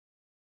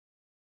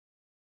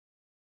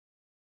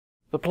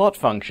The plot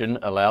function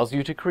allows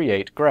you to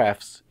create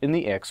graphs in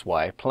the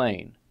xy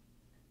plane.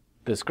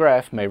 This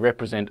graph may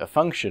represent a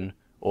function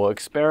or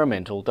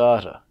experimental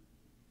data.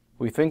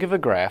 We think of a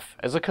graph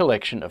as a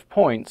collection of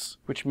points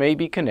which may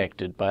be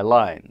connected by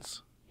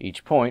lines.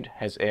 Each point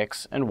has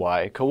x and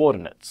y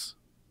coordinates.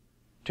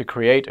 To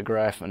create a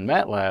graph in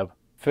MATLAB,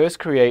 first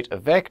create a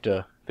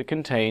vector that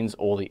contains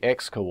all the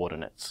x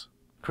coordinates.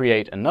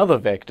 Create another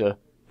vector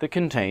that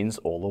contains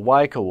all the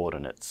y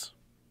coordinates.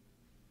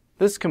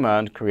 This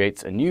command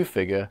creates a new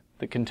figure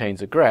that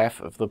contains a graph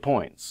of the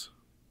points.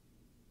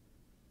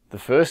 The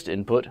first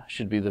input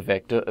should be the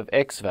vector of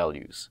x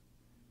values,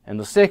 and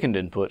the second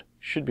input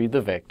should be the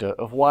vector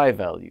of y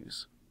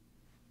values.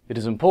 It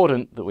is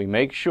important that we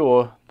make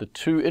sure the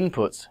two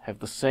inputs have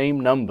the same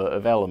number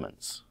of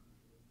elements.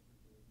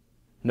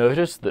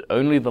 Notice that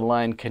only the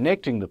line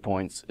connecting the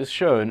points is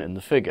shown in the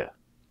figure.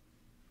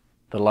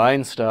 The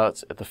line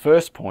starts at the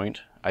first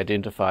point,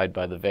 identified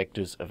by the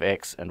vectors of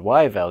x and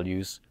y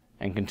values,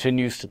 and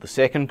continues to the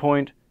second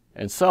point,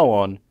 and so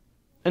on,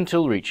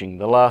 until reaching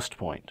the last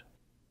point.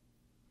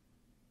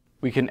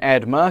 We can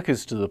add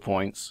markers to the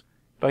points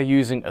by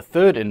using a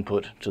third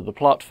input to the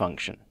plot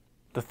function.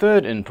 The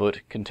third input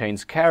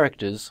contains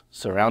characters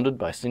surrounded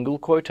by single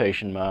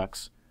quotation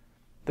marks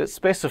that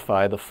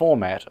specify the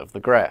format of the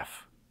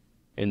graph.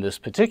 In this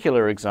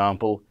particular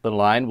example, the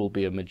line will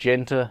be a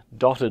magenta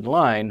dotted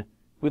line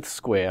with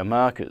square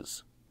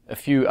markers. A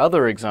few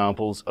other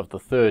examples of the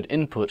third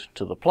input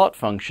to the plot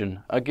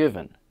function are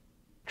given.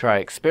 Try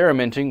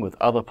experimenting with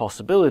other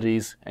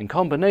possibilities and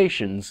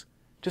combinations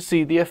to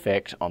see the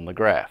effect on the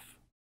graph.